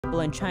people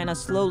in China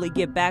slowly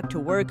get back to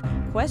work,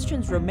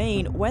 questions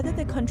remain whether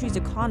the country's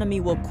economy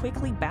will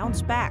quickly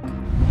bounce back.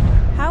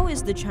 How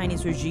is the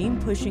Chinese regime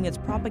pushing its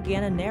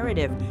propaganda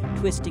narrative,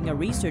 twisting a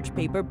research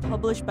paper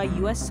published by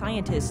U.S.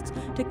 scientists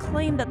to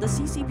claim that the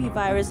CCP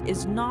virus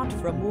is not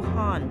from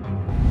Wuhan?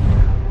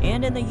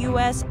 And in the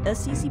U.S., a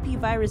CCP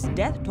virus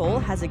death toll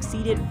has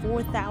exceeded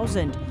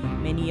 4,000,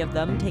 many of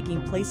them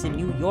taking place in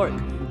New York,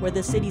 where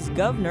the city's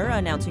governor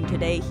announcing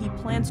today he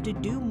plans to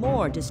do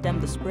more to stem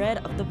the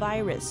spread of the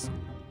virus.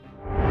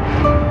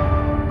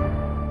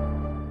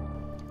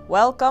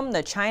 Welcome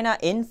to China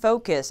in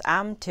Focus.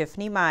 I'm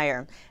Tiffany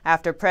Meyer.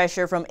 After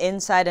pressure from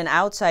inside and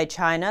outside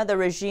China, the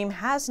regime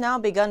has now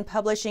begun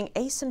publishing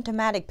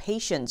asymptomatic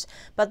patients,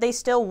 but they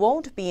still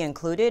won't be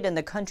included in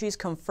the country's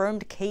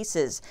confirmed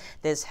cases.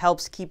 This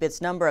helps keep its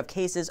number of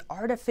cases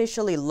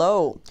artificially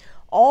low.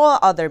 All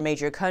other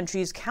major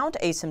countries count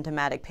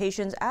asymptomatic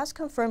patients as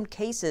confirmed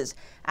cases.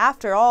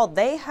 After all,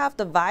 they have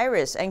the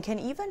virus and can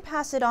even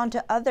pass it on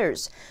to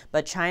others.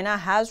 But China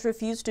has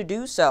refused to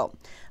do so.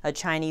 A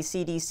Chinese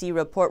CDC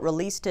report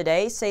released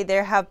today say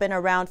there have been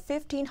around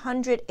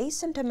 1,500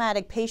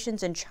 asymptomatic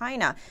patients in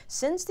China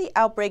since the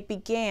outbreak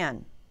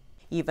began.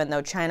 Even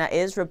though China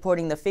is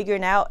reporting the figure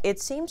now, it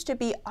seems to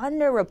be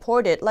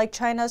underreported like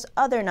China's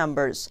other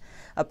numbers.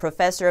 A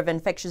professor of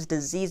infectious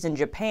disease in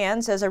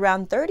Japan says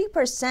around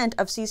 30%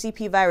 of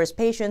CCP virus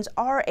patients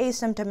are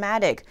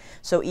asymptomatic.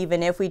 So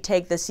even if we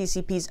take the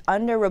CCP's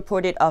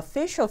underreported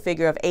official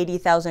figure of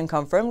 80,000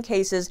 confirmed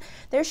cases,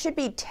 there should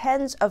be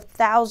tens of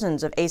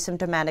thousands of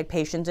asymptomatic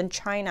patients in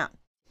China.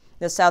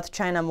 The South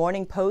China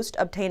Morning Post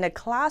obtained a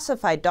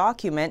classified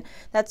document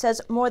that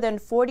says more than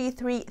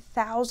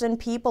 43,000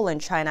 people in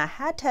China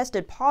had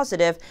tested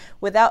positive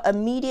without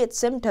immediate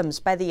symptoms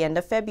by the end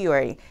of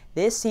February.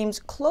 This seems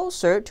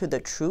closer to the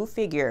true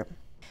figure.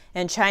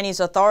 And Chinese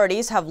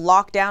authorities have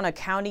locked down a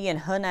county in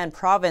Henan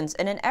province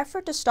in an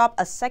effort to stop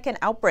a second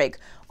outbreak.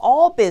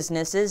 All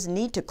businesses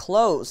need to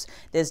close.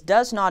 This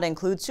does not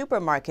include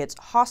supermarkets,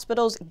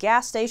 hospitals,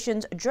 gas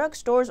stations,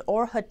 drugstores,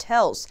 or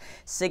hotels.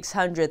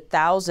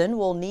 600,000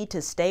 will need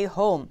to stay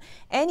home.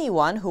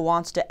 Anyone who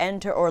wants to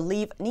enter or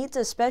leave needs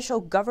a special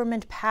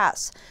government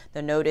pass.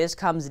 The notice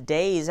comes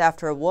days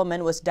after a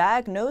woman was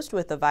diagnosed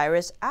with the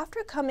virus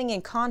after coming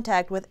in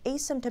contact with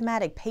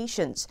asymptomatic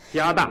patients.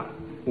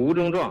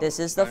 This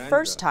is the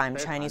first time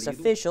Chinese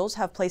officials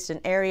have placed an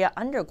area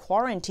under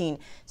quarantine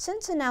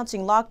since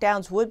announcing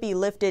lockdowns would be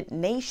lifted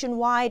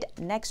nationwide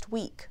next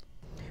week.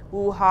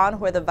 Wuhan,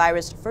 where the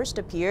virus first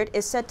appeared,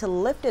 is set to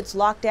lift its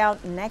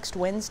lockdown next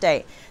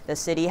Wednesday. The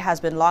city has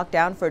been locked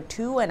down for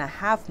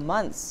 2.5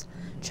 months.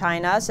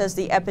 China says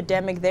the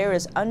epidemic there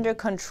is under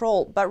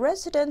control, but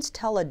residents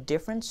tell a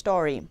different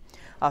story.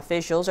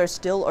 Officials are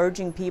still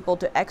urging people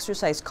to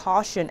exercise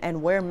caution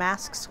and wear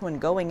masks when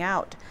going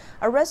out.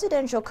 A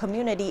residential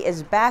community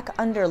is back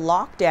under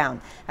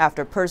lockdown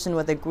after a person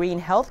with a green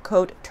health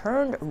coat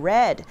turned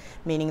red,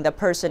 meaning the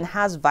person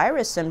has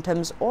virus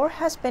symptoms or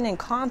has been in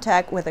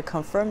contact with a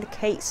confirmed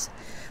case.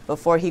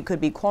 Before he could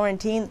be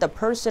quarantined, the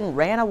person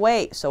ran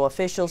away, so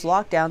officials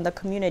locked down the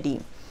community.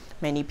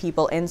 Many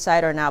people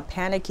inside are now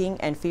panicking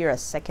and fear a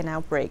second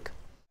outbreak.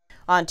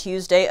 On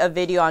Tuesday, a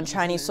video on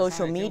Chinese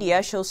social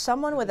media shows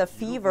someone with a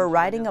fever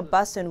riding a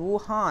bus in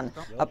Wuhan.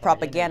 A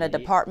propaganda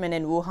department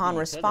in Wuhan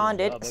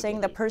responded, saying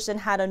the person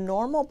had a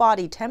normal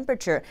body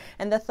temperature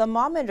and the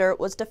thermometer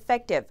was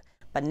defective.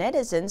 But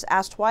netizens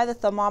asked why the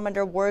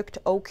thermometer worked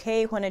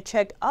okay when it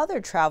checked other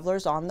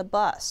travelers on the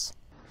bus.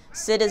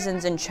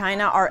 Citizens in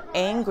China are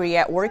angry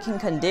at working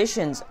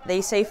conditions.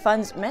 They say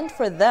funds meant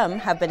for them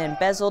have been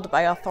embezzled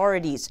by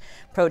authorities.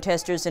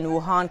 Protesters in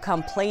Wuhan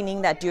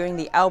complaining that during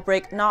the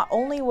outbreak, not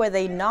only were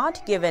they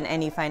not given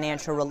any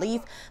financial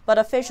relief, but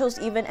officials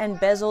even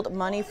embezzled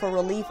money for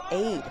relief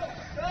aid.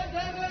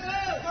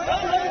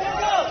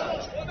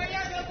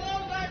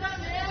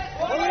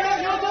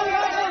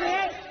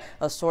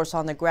 A source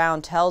on the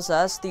ground tells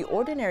us the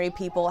ordinary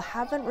people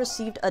haven't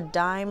received a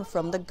dime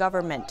from the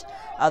government.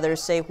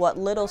 Others say what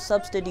little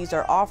subsidies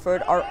are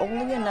offered are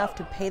only enough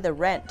to pay the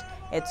rent.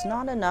 It's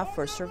not enough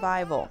for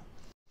survival.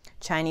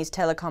 Chinese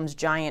telecoms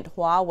giant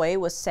Huawei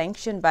was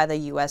sanctioned by the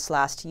U.S.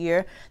 last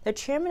year. The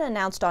chairman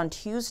announced on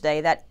Tuesday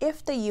that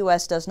if the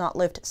U.S. does not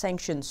lift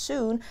sanctions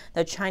soon,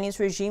 the Chinese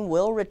regime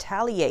will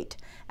retaliate.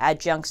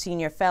 Adjunct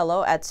senior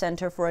fellow at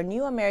Center for a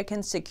New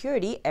American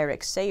Security,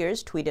 Eric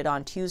Sayers, tweeted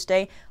on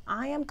Tuesday,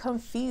 "I am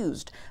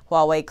confused.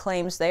 Huawei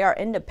claims they are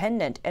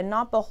independent and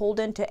not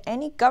beholden to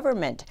any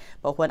government,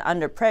 but when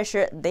under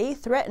pressure, they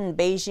threaten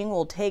Beijing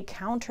will take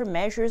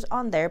countermeasures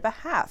on their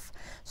behalf.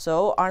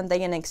 So aren't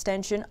they an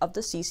extension of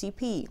the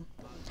CCP?"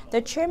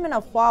 The chairman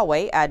of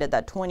Huawei added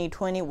that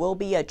 2020 will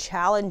be a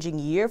challenging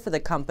year for the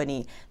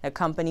company. The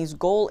company's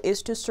goal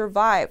is to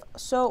survive.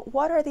 So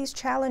what are these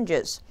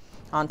challenges?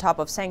 On top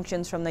of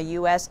sanctions from the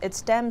U.S., it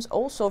stems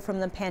also from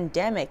the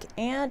pandemic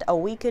and a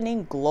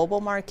weakening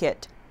global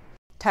market.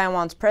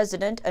 Taiwan's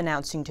president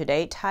announcing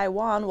today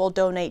Taiwan will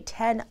donate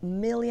 10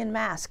 million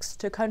masks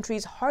to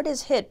countries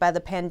hardest hit by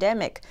the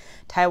pandemic.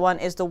 Taiwan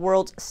is the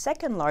world's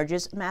second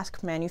largest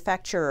mask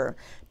manufacturer.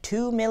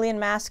 2 million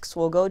masks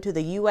will go to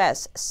the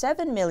U.S.,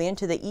 7 million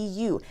to the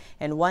EU,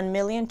 and 1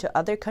 million to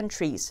other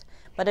countries.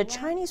 But a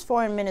Chinese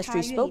Foreign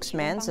Ministry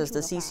spokesman says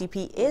the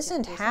CCP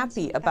isn't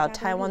happy about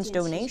Taiwan's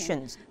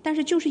donations. 但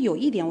是就是有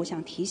一点我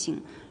想提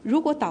醒，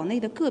如果岛内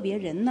的个别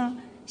人呢，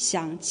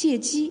想借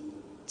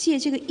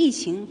这个疫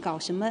情搞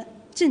什么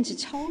政治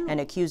操弄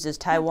and accuses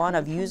Taiwan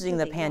of using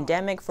the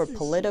pandemic for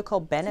political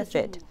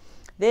benefit.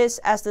 This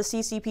as the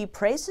CCP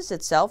praises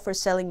itself for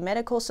selling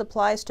medical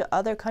supplies to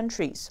other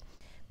countries.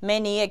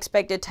 Many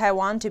expected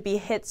Taiwan to be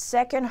hit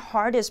second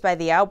hardest by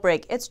the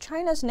outbreak. It's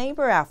China's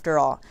neighbor after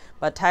all.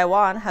 But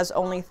Taiwan has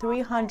only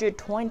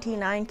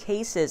 329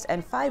 cases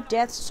and 5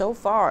 deaths so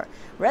far.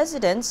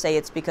 Residents say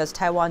it's because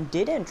Taiwan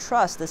didn't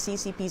trust the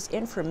CCP's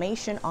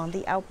information on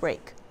the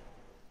outbreak.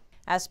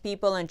 As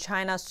people in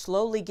China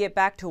slowly get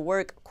back to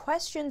work,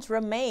 questions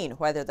remain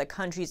whether the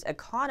country's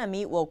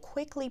economy will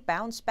quickly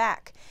bounce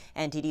back.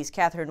 NTD's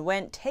Catherine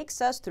Wen takes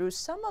us through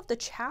some of the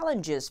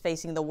challenges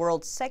facing the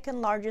world's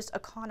second-largest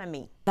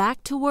economy.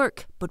 Back to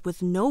work, but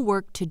with no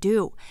work to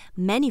do.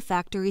 Many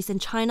factories in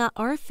China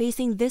are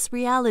facing this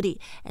reality,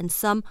 and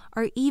some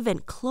are even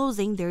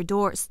closing their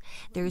doors.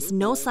 There is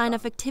no sign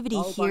of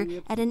activity here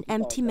at an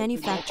empty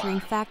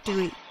manufacturing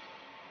factory.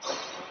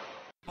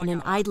 In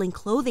an idling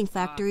clothing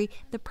factory,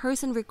 the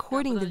person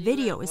recording the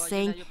video is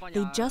saying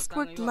they just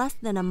worked less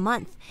than a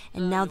month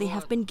and now they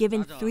have been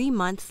given 3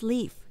 months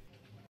leave.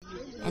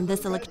 And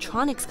this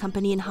electronics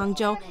company in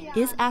Hangzhou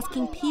is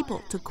asking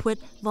people to quit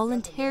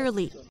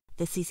voluntarily.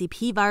 The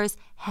CCP virus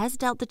has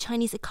dealt the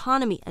Chinese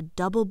economy a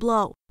double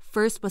blow.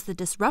 First was the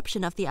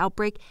disruption of the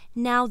outbreak.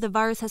 Now the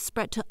virus has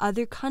spread to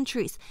other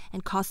countries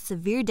and caused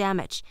severe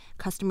damage.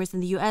 Customers in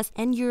the US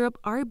and Europe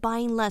are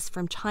buying less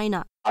from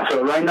China.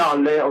 So right now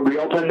they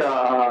reopened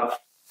the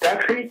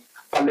factory,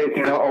 but there's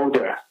no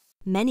order.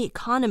 Many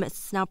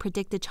economists now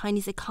predict the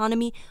Chinese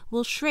economy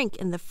will shrink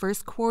in the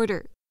first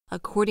quarter.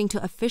 According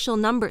to official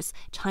numbers,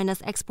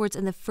 China's exports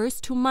in the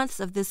first 2 months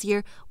of this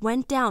year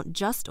went down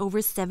just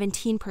over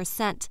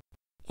 17%.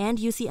 And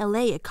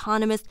UCLA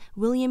economist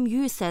William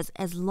Yu says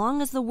as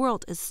long as the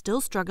world is still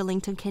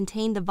struggling to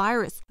contain the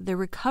virus, the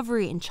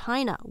recovery in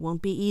China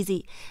won't be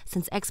easy,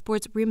 since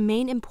exports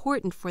remain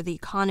important for the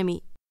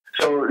economy.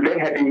 So they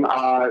have been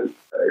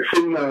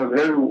seeing a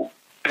very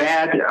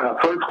bad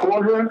first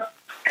quarter,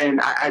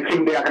 and I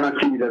think they are going to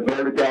see the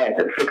very bad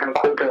second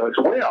quarter as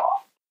well.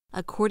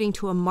 According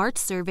to a March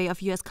survey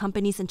of U.S.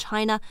 companies in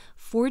China,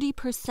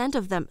 40%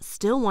 of them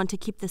still want to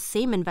keep the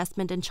same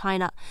investment in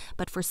China.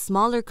 But for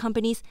smaller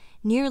companies,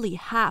 nearly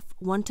half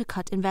want to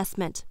cut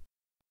investment.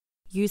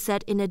 Yu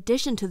said in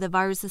addition to the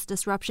virus's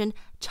disruption,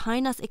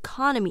 China's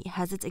economy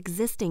has its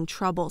existing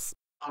troubles.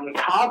 On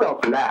top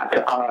of that,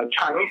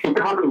 Chinese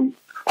economy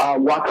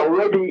was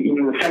already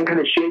in the second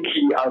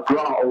shaky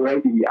ground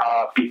already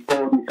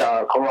before this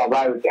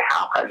coronavirus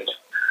happened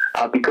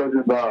because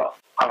of the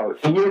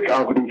years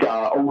of this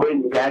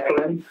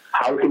over-investment,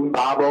 housing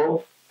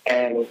bubble,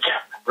 and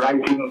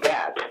rising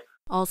debt.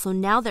 Also,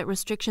 now that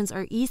restrictions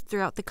are eased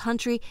throughout the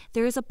country,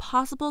 there is a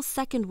possible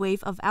second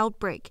wave of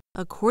outbreak.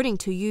 According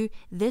to Yu,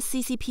 this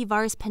CCP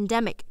virus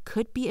pandemic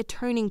could be a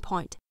turning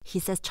point. He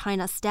says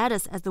China's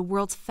status as the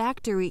world's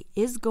factory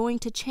is going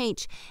to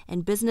change,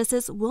 and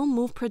businesses will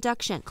move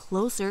production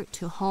closer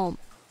to home.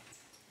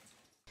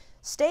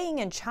 Staying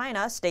in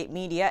China, state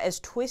media is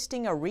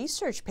twisting a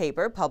research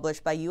paper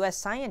published by U.S.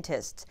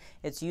 scientists.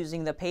 It's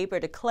using the paper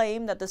to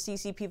claim that the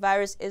CCP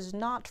virus is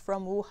not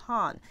from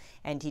Wuhan.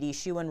 NTD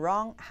Xu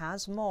Wenrong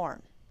has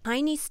more.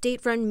 Chinese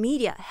state-run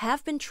media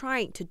have been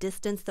trying to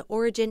distance the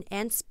origin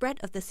and spread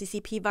of the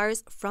CCP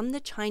virus from the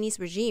Chinese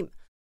regime.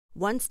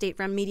 One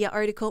state-run media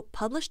article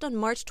published on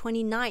March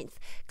 29th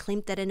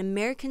claimed that an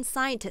American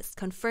scientist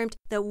confirmed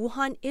that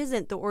Wuhan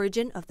isn't the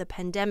origin of the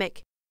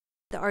pandemic.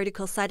 The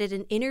article cited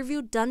an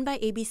interview done by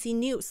ABC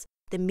News.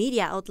 The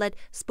media outlet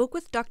spoke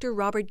with Dr.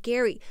 Robert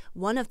Gary,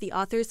 one of the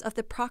authors of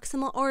the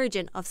proximal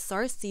origin of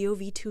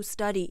SARS-CoV-2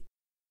 study.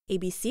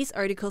 ABC's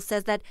article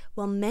says that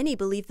while many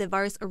believe the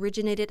virus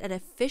originated at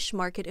a fish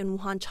market in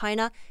Wuhan,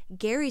 China,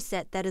 Gary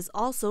said that is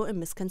also a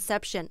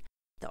misconception.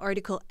 The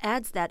article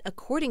adds that,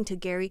 according to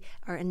Gary,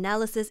 our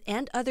analysis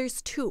and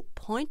others too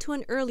point to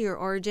an earlier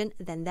origin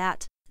than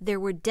that. There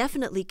were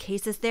definitely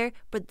cases there,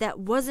 but that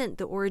wasn't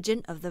the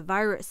origin of the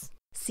virus.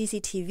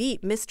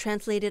 CCTV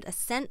mistranslated a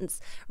sentence,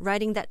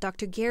 writing that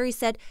Dr. Gary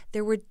said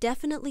there were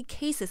definitely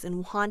cases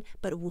in Wuhan,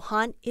 but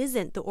Wuhan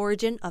isn't the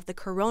origin of the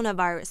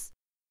coronavirus.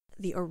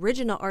 The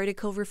original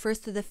article refers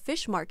to the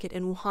fish market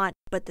in Wuhan,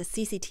 but the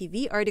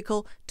CCTV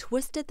article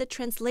twisted the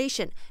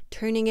translation,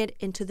 turning it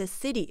into the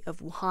city of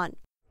Wuhan.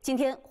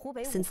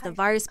 Since the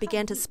virus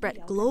began to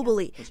spread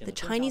globally, the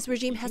Chinese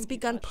regime has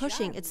begun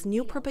pushing its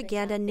new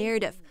propaganda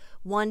narrative,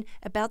 one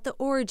about the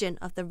origin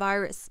of the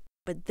virus.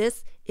 But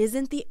this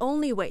isn't the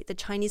only way the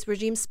Chinese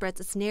regime spreads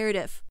its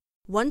narrative.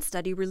 One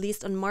study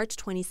released on March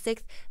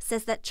 26th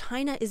says that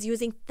China is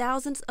using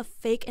thousands of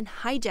fake and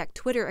hijacked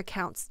Twitter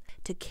accounts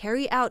to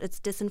carry out its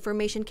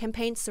disinformation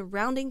campaign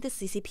surrounding the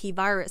CCP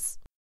virus.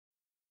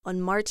 On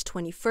March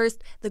 21st,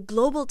 the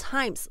Global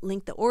Times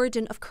linked the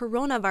origin of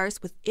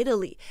coronavirus with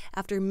Italy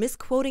after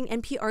misquoting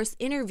NPR's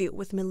interview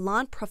with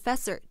Milan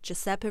professor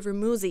Giuseppe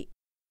Ramuzzi.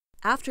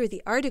 After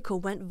the article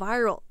went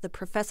viral, the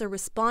professor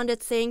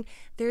responded saying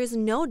there is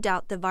no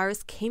doubt the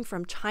virus came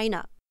from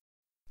China.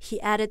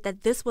 He added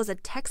that this was a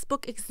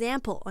textbook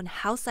example on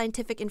how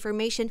scientific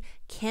information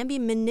can be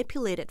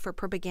manipulated for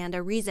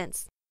propaganda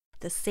reasons.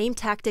 The same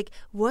tactic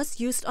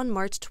was used on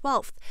March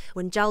 12th,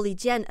 when Zhao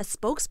Lijian, a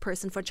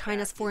spokesperson for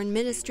China's foreign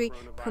ministry,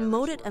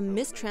 promoted a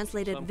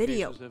mistranslated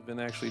video.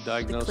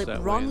 The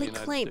clip wrongly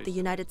claimed the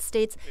United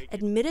States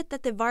admitted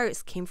that the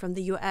virus came from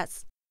the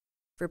U.S.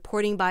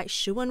 Reporting by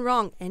Shu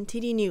Wenrong,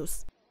 NTD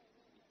News.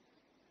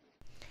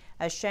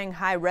 A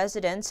Shanghai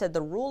resident said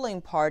the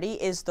ruling party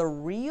is the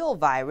real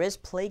virus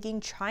plaguing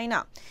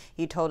China.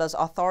 He told us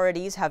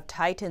authorities have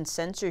tightened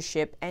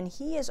censorship and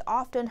he is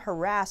often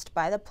harassed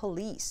by the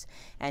police.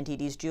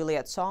 NTD's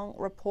Juliet Song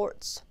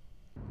reports.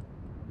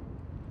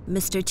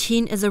 Mr.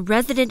 Qin is a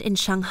resident in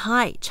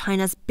Shanghai,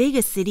 China's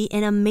biggest city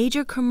and a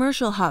major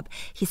commercial hub.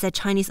 He said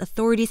Chinese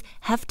authorities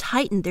have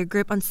tightened their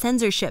grip on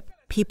censorship.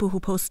 People who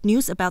post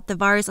news about the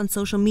virus on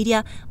social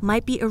media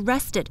might be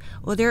arrested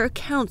or their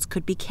accounts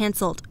could be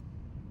cancelled.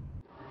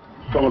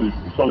 2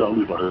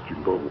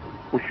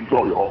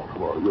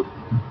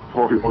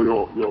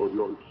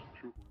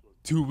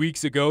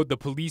 weeks ago, the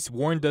police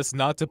warned us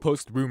not to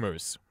post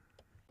rumors.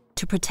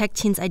 To protect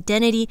Qin's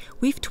identity,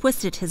 we've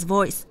twisted his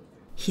voice.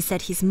 He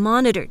said he's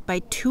monitored by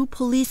 2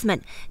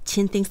 policemen.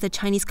 Qin thinks the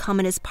Chinese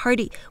Communist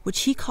Party,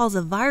 which he calls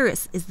a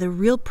virus, is the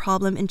real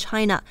problem in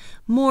China,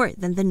 more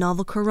than the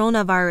novel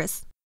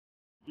coronavirus.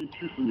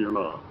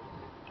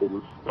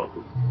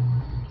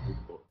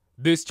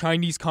 This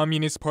Chinese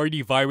Communist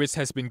Party virus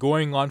has been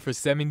going on for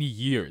 70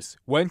 years.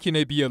 When can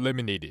it be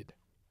eliminated?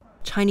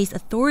 Chinese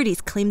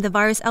authorities claim the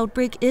virus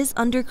outbreak is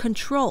under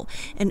control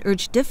and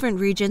urge different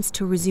regions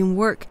to resume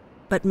work.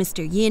 But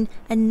Mr. Yin,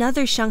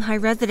 another Shanghai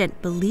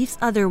resident, believes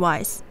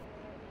otherwise.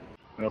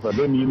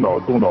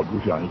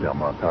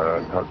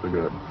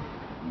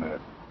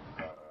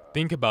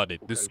 Think about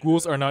it. The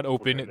schools are not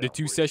open, the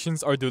 2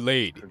 sessions are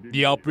delayed.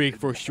 The outbreak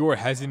for sure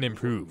hasn't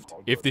improved.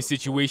 If the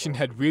situation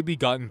had really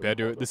gotten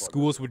better, the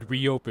schools would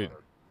reopen.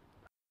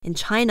 In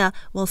China,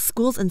 while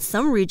schools in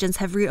some regions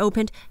have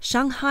reopened,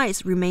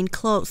 Shanghai's remain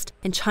closed.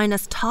 In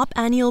China's top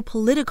annual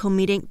political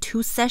meeting,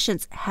 2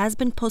 sessions has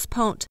been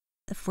postponed.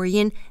 For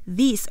Yin,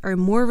 these are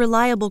more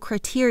reliable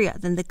criteria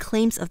than the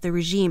claims of the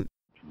regime.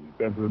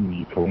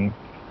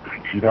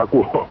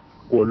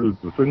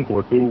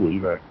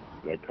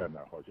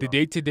 The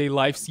day-to-day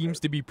life seems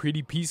to be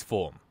pretty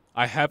peaceful.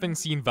 I haven't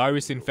seen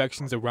virus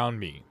infections around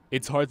me.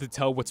 It's hard to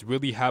tell what's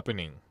really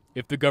happening.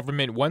 If the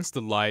government wants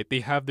to lie, they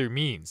have their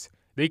means.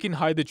 They can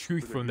hide the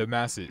truth from the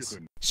masses.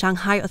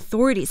 Shanghai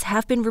authorities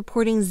have been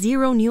reporting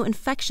 0 new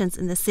infections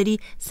in the city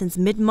since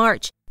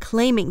mid-March,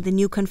 claiming the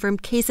new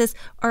confirmed cases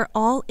are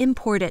all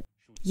imported.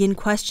 Yin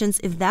questions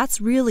if that's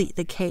really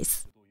the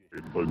case.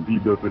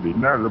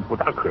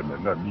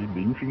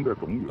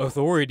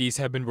 Authorities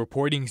have been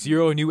reporting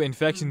 0 new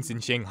infections in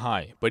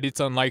Shanghai, but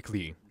it's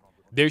unlikely.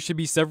 There should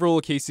be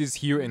several cases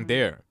here and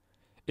there,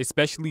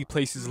 especially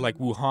places like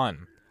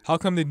Wuhan. How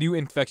come the new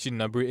infection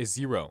number is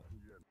 0?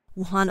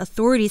 Wuhan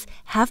authorities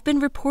have been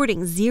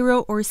reporting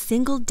 0 or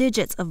single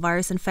digits of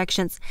virus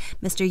infections.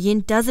 Mr.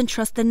 Yin doesn't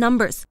trust the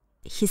numbers.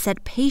 He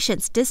said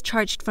patients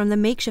discharged from the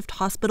makeshift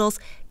hospitals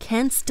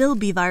can still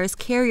be virus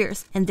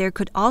carriers, and there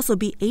could also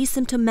be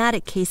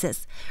asymptomatic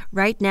cases.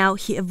 Right now,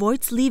 he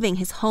avoids leaving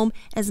his home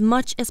as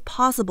much as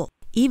possible,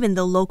 even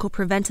though local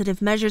preventative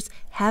measures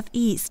have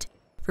eased.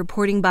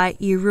 Reporting by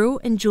Yiru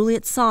and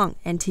Juliet Song,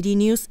 NTD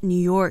News,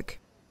 New York.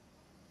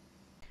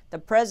 The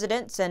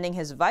president sending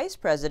his vice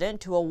president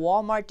to a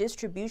Walmart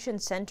distribution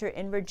center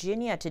in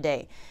Virginia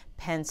today.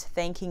 Pence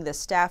thanking the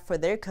staff for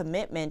their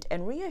commitment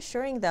and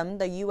reassuring them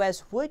the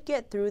U.S. would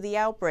get through the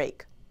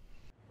outbreak.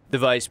 The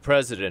vice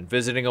president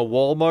visiting a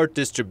Walmart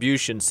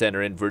distribution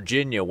center in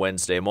Virginia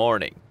Wednesday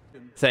morning,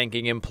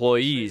 thanking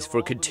employees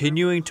for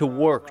continuing to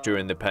work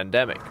during the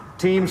pandemic.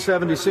 Team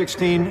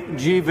 7016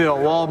 Gville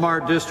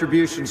Walmart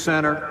Distribution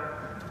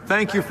Center,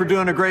 thank you for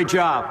doing a great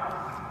job,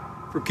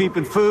 for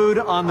keeping food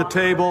on the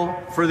table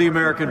for the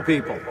American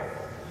people.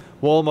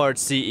 Walmart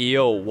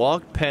CEO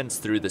walked Pence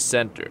through the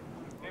center.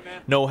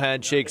 No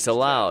handshakes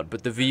allowed,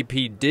 but the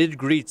VP did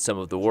greet some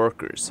of the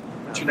workers.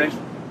 What's your name?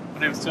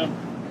 My name is Tim.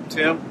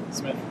 Tim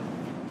Smith.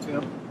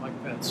 Tim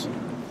Mike Pence.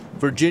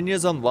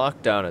 Virginia's on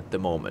lockdown at the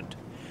moment,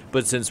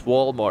 but since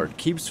Walmart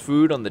keeps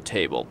food on the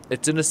table,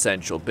 it's an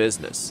essential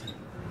business.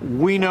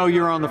 We know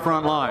you're on the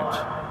front lines,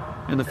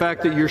 and the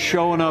fact that you're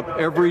showing up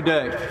every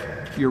day,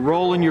 you're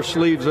rolling your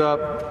sleeves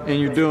up, and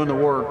you're doing the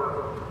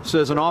work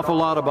says an awful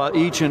lot about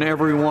each and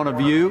every one of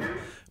you.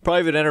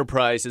 Private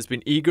enterprise has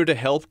been eager to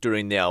help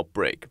during the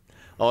outbreak.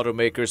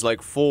 Automakers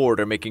like Ford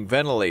are making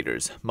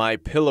ventilators,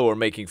 MyPillow are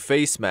making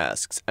face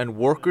masks, and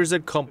workers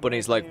at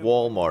companies like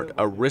Walmart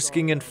are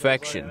risking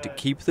infection to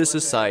keep the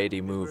society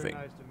moving.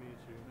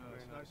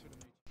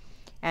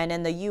 And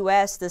in the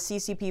U.S., the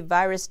CCP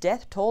virus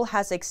death toll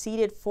has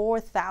exceeded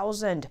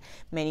 4,000,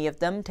 many of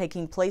them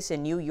taking place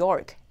in New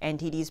York.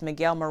 NTD's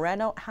Miguel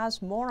Moreno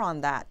has more on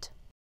that.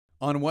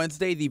 On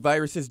Wednesday, the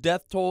virus's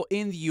death toll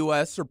in the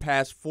U.S.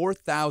 surpassed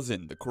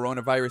 4,000. The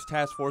coronavirus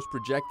task force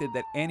projected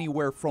that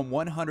anywhere from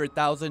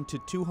 100,000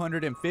 to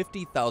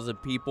 250,000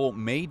 people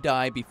may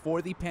die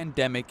before the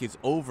pandemic is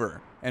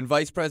over. And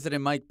Vice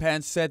President Mike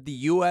Pence said the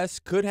U.S.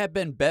 could have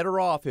been better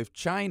off if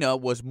China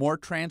was more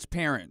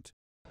transparent.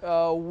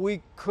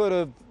 We could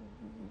have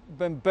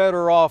been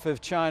better off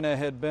if China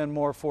had been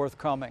more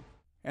forthcoming.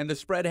 And the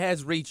spread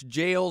has reached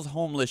jails,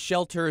 homeless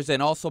shelters,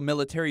 and also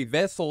military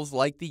vessels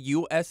like the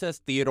USS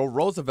Theodore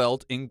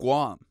Roosevelt in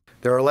Guam.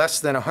 There are less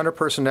than 100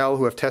 personnel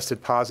who have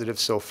tested positive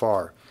so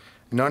far.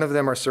 None of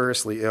them are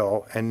seriously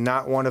ill, and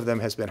not one of them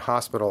has been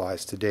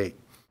hospitalized to date.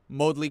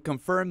 Moodley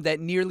confirmed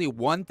that nearly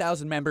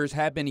 1,000 members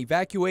have been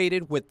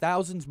evacuated, with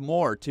thousands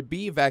more to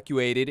be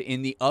evacuated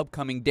in the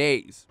upcoming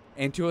days.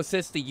 And to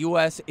assist the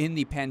U.S. in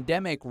the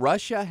pandemic,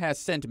 Russia has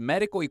sent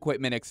medical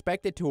equipment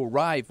expected to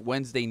arrive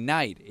Wednesday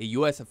night. A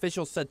U.S.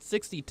 official said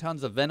 60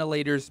 tons of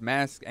ventilators,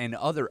 masks, and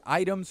other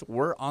items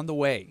were on the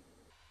way.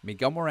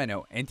 Miguel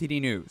Moreno,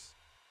 NTD News.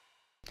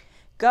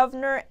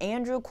 Governor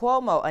Andrew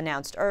Cuomo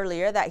announced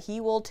earlier that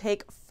he will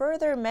take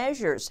further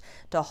measures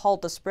to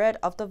halt the spread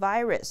of the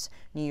virus.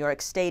 New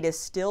York State is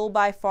still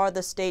by far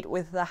the state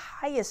with the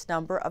highest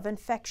number of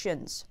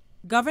infections.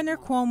 Governor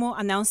Cuomo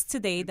announced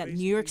today that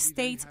New York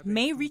State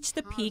may reach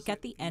the peak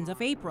at the end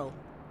of April.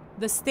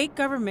 The state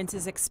government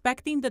is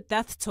expecting the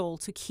death toll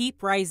to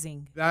keep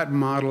rising. That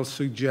model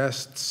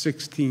suggests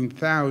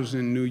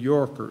 16,000 New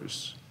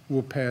Yorkers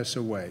will pass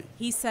away.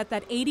 He said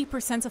that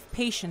 80% of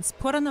patients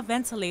put on a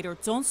ventilator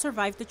don't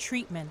survive the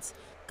treatment.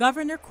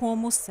 Governor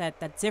Cuomo said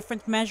that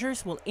different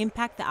measures will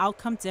impact the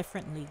outcome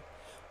differently.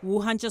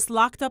 Wuhan just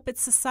locked up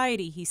its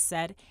society, he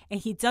said,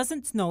 and he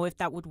doesn't know if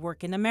that would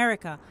work in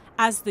America,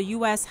 as the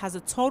U.S. has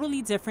a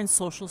totally different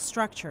social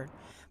structure.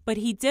 But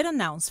he did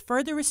announce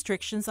further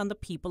restrictions on the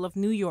people of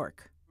New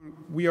York.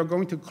 We are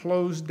going to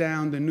close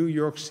down the New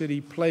York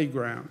City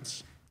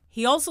playgrounds.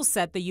 He also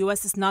said the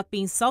U.S. is not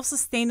being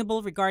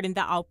self-sustainable regarding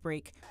the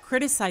outbreak,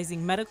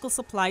 criticizing medical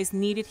supplies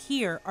needed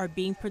here are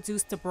being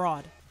produced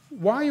abroad.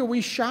 Why are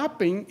we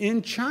shopping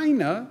in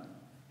China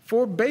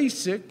for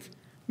basic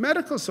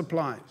medical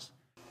supplies?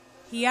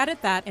 He added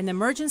that an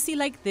emergency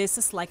like this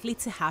is likely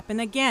to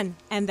happen again,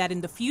 and that in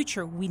the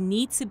future we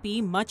need to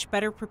be much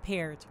better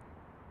prepared.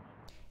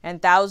 And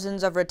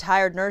thousands of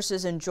retired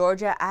nurses in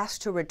Georgia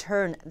asked to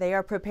return. They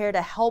are prepared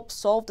to help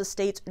solve the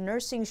state's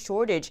nursing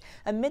shortage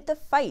amid the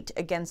fight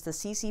against the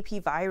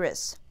CCP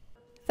virus.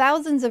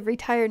 Thousands of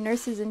retired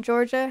nurses in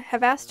Georgia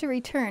have asked to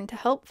return to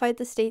help fight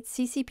the state's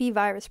CCP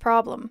virus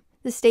problem.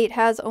 The state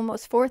has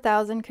almost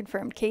 4,000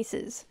 confirmed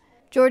cases.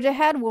 Georgia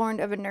had warned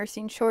of a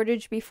nursing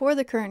shortage before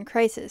the current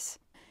crisis.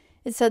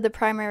 It said the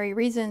primary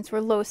reasons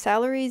were low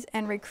salaries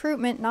and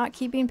recruitment not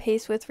keeping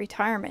pace with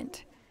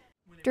retirement.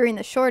 During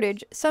the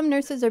shortage, some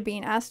nurses are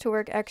being asked to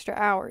work extra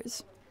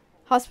hours.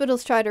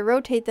 Hospitals try to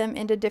rotate them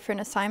into different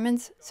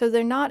assignments so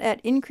they're not at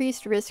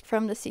increased risk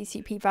from the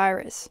CCP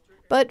virus.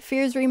 But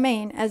fears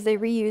remain as they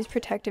reuse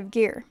protective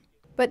gear.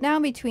 But now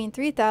between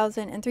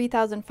 3,000 and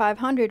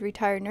 3,500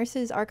 retired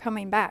nurses are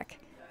coming back.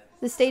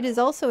 The state is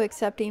also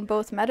accepting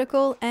both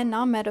medical and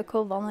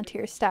non-medical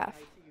volunteer staff.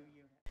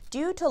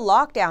 Due to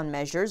lockdown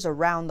measures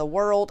around the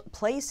world,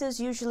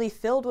 places usually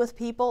filled with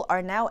people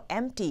are now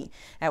empty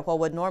at what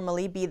would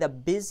normally be the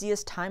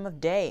busiest time of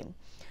day.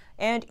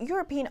 And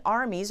European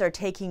armies are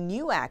taking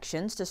new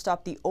actions to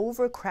stop the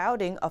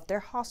overcrowding of their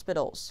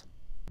hospitals.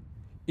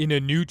 In a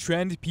new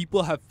trend,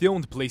 people have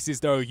filmed places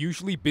that are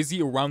usually busy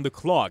around the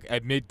clock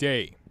at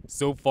midday.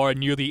 So far,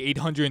 nearly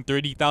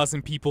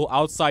 830,000 people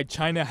outside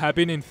China have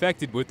been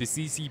infected with the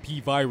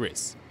CCP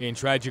virus, and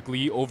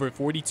tragically, over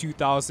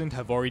 42,000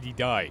 have already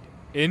died.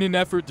 In an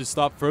effort to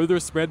stop further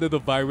spread of the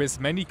virus,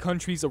 many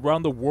countries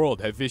around the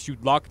world have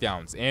issued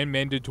lockdowns and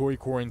mandatory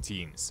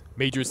quarantines.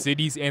 Major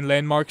cities and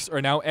landmarks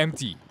are now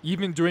empty,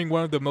 even during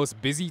one of the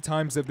most busy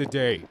times of the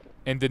day.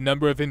 And the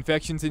number of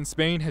infections in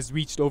Spain has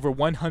reached over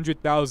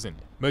 100,000.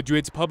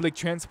 Madrid's public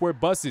transport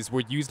buses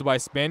were used by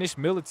Spanish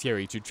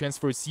military to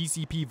transfer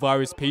CCP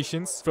virus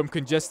patients from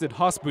congested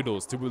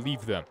hospitals to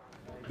relieve them.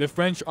 The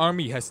French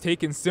army has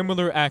taken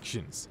similar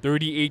actions.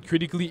 38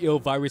 critically ill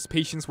virus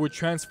patients were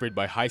transferred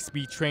by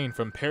high-speed train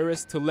from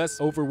Paris to less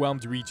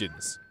overwhelmed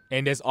regions.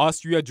 And as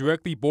Austria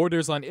directly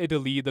borders on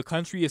Italy, the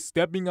country is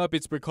stepping up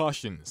its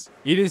precautions.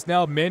 It is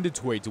now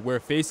mandatory to wear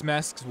face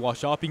masks while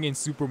shopping in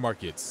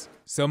supermarkets.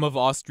 Some of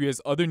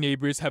Austria's other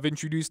neighbors have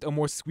introduced a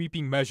more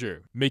sweeping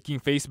measure, making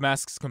face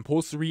masks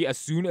compulsory as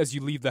soon as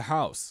you leave the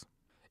house.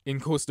 In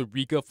Costa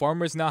Rica,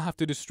 farmers now have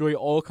to destroy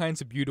all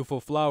kinds of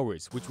beautiful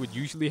flowers, which would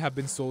usually have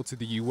been sold to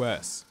the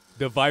U.S.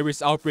 The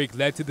virus outbreak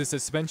led to the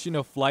suspension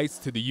of flights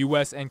to the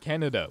US and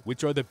Canada,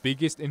 which are the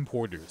biggest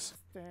importers.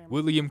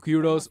 William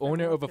Quiroz,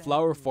 owner of a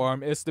flower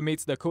farm,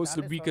 estimates that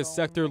Costa Rica's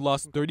sector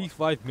lost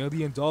 $35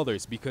 million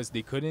because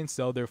they couldn't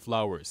sell their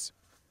flowers.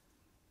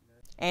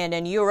 And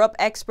in Europe,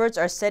 experts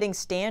are setting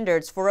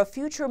standards for a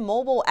future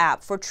mobile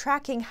app for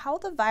tracking how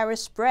the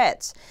virus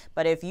spreads.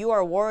 But if you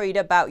are worried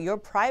about your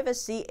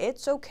privacy,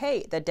 it's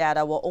okay. The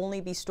data will only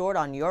be stored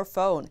on your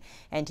phone.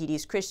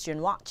 NTD's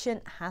Christian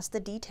Watson has the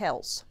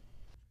details.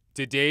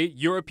 Today,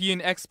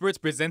 European experts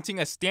presenting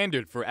a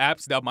standard for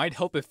apps that might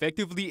help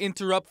effectively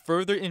interrupt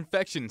further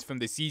infections from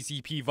the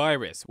CCP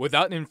virus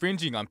without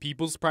infringing on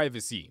people's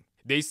privacy.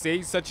 They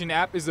say such an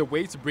app is a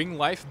way to bring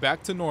life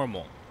back to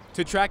normal.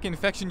 To track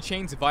infection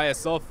chains via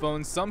cell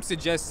phones, some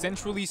suggest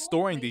centrally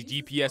storing the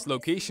GPS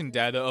location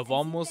data of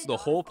almost the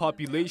whole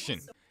population.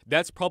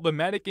 That's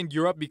problematic in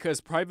Europe because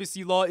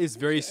privacy law is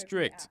very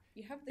strict.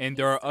 And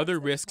there are other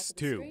risks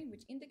too.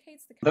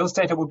 Those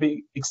data would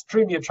be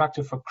extremely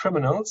attractive for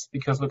criminals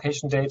because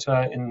location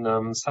data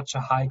in such a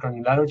high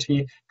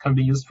granularity can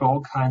be used for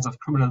all kinds of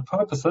criminal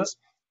purposes.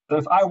 So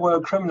if I were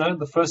a criminal,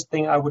 the first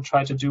thing I would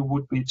try to do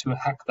would be to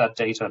hack that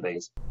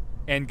database.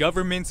 And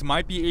governments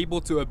might be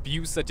able to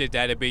abuse such a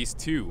database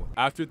too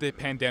after the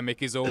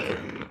pandemic is over.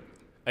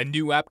 A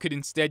new app could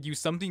instead use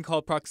something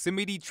called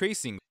proximity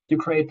tracing. You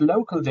create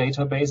local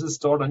databases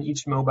stored on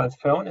each mobile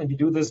phone, and you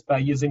do this by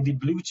using the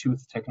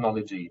Bluetooth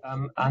technology.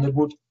 And it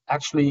would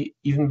actually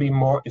even be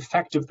more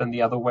effective than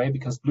the other way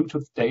because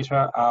Bluetooth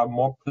data are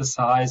more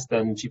precise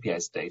than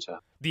GPS data.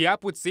 The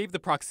app would save the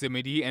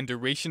proximity and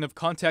duration of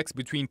contacts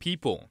between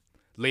people.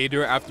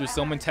 Later, after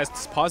someone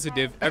tests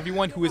positive,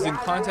 everyone who is in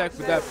contact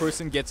with that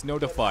person gets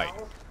notified.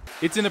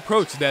 It's an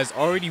approach that has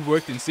already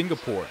worked in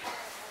Singapore.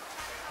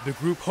 The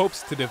group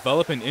hopes to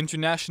develop an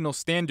international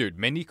standard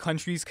many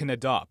countries can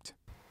adopt.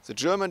 The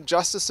German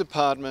Justice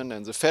Department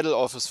and the Federal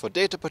Office for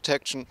Data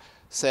Protection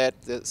said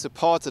they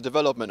support the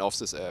development of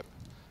this app.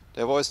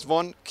 There was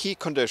one key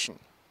condition.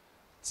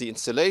 The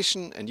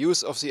installation and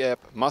use of the app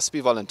must be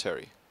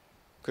voluntary.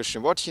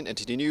 Christian Watson,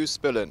 NTD News,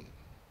 Berlin.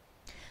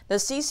 The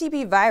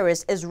CCP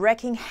virus is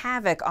wreaking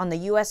havoc on the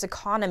U.S.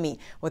 economy,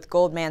 with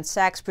Goldman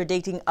Sachs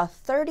predicting a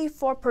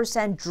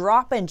 34%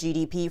 drop in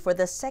GDP for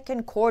the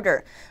second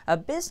quarter. A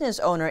business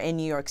owner in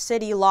New York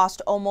City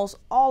lost almost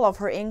all of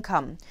her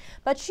income.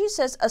 But she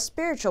says a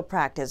spiritual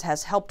practice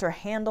has helped her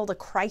handle the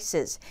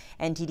crisis.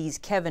 NTD's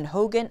Kevin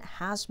Hogan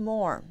has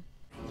more.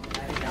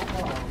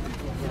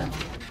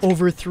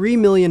 Over 3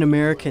 million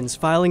Americans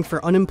filing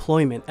for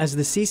unemployment as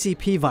the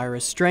CCP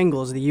virus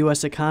strangles the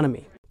U.S.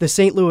 economy. The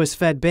St. Louis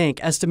Fed Bank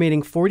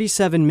estimating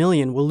 47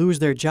 million will lose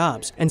their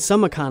jobs, and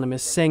some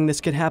economists saying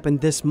this could happen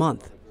this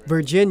month.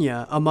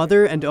 Virginia, a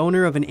mother and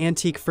owner of an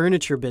antique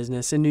furniture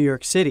business in New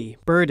York City,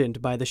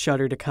 burdened by the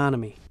shuttered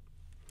economy.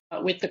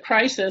 With the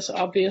crisis,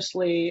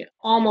 obviously,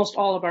 almost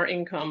all of our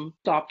income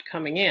stopped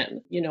coming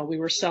in. We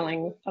were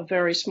selling a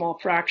very small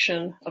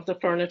fraction of the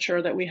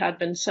furniture that we had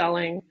been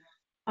selling,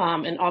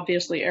 and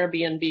obviously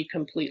Airbnb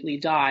completely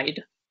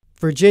died.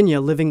 Virginia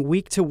living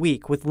week to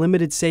week with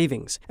limited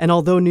savings, and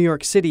although New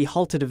York City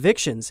halted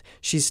evictions,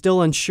 she's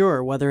still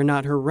unsure whether or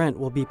not her rent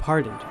will be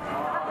pardoned.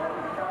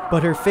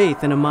 But her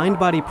faith in a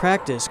mind-body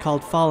practice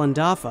called Falun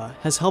Dafa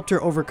has helped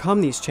her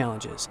overcome these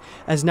challenges,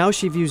 as now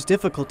she views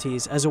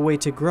difficulties as a way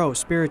to grow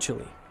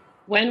spiritually.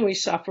 When we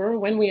suffer,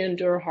 when we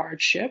endure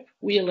hardship,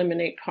 we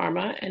eliminate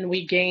karma and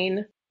we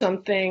gain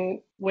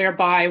something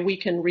whereby we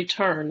can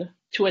return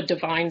to a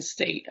divine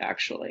state,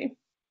 actually.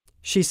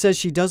 She says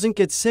she doesn't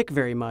get sick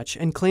very much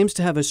and claims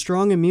to have a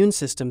strong immune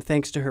system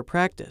thanks to her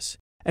practice.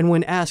 And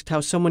when asked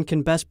how someone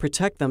can best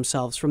protect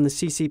themselves from the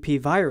CCP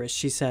virus,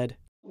 she said,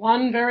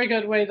 "One very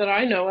good way that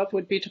I know of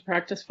would be to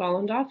practice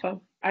Falun Dafa.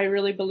 I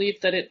really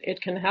believe that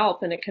it can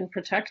help and it can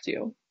protect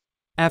you."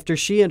 After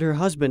she and her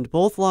husband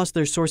both lost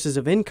their sources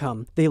of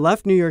income, they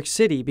left New York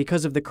City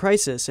because of the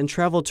crisis and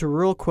traveled to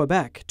rural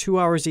Quebec, 2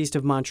 hours east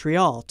of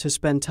Montreal, to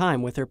spend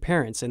time with her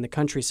parents in the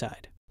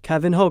countryside.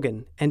 Kevin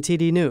Hogan,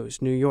 NTD News,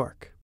 New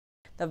York.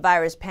 The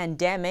virus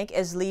pandemic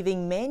is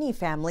leaving many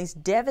families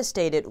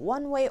devastated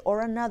one way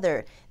or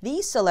another.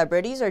 These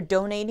celebrities are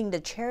donating to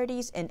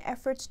charities in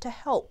efforts to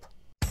help.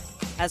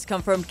 As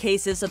confirmed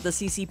cases of the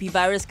CCP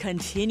virus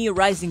continue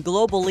rising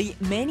globally,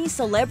 many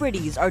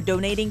celebrities are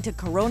donating to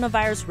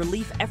coronavirus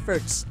relief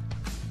efforts.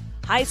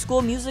 High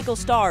School Musical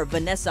star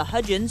Vanessa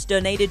Hudgens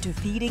donated to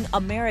Feeding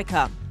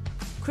America.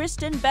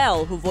 Kristen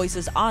Bell, who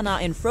voices Anna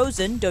in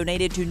Frozen,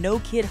 donated to No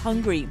Kid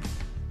Hungry.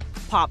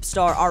 Pop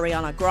star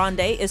Ariana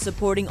Grande is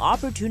supporting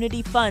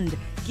Opportunity Fund,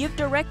 Give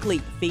Directly,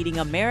 Feeding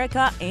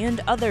America,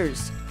 and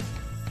others.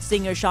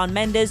 Singer Shawn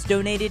Mendes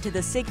donated to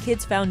the Sick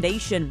Kids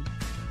Foundation.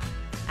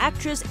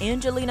 Actress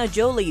Angelina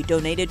Jolie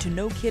donated to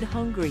No Kid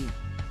Hungry.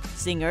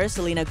 Singer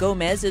Selena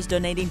Gomez is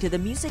donating to the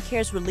Music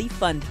Cares Relief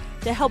Fund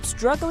to help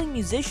struggling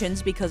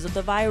musicians because of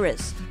the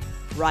virus.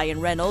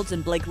 Ryan Reynolds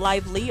and Blake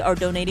Lively are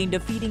donating to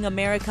Feeding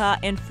America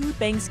and Food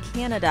Banks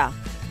Canada.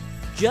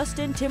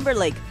 Justin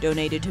Timberlake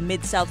donated to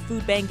Mid-South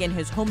Food Bank in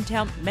his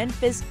hometown,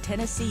 Memphis,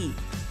 Tennessee.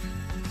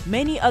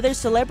 Many other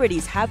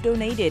celebrities have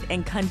donated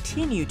and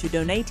continue to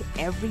donate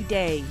every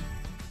day.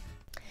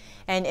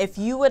 And if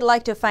you would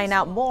like to find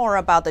out more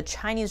about the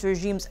Chinese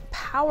regime's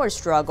power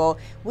struggle,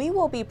 we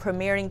will be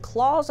premiering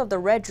Claws of the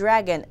Red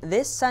Dragon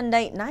this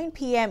Sunday, 9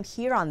 p.m.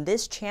 here on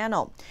this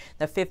channel.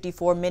 The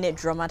 54-minute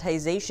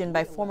dramatization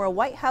by former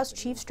White House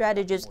chief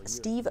strategist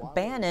Steve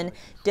Bannon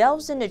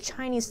delves into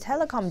Chinese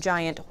telecom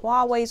giant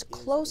Huawei's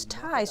close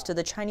ties to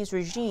the Chinese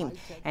regime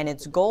and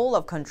its goal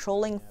of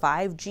controlling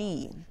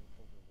 5G.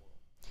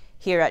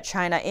 Here at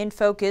China in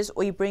Focus,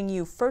 we bring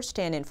you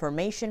first-hand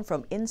information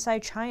from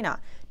inside China.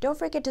 Don't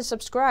forget to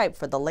subscribe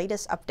for the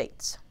latest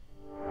updates.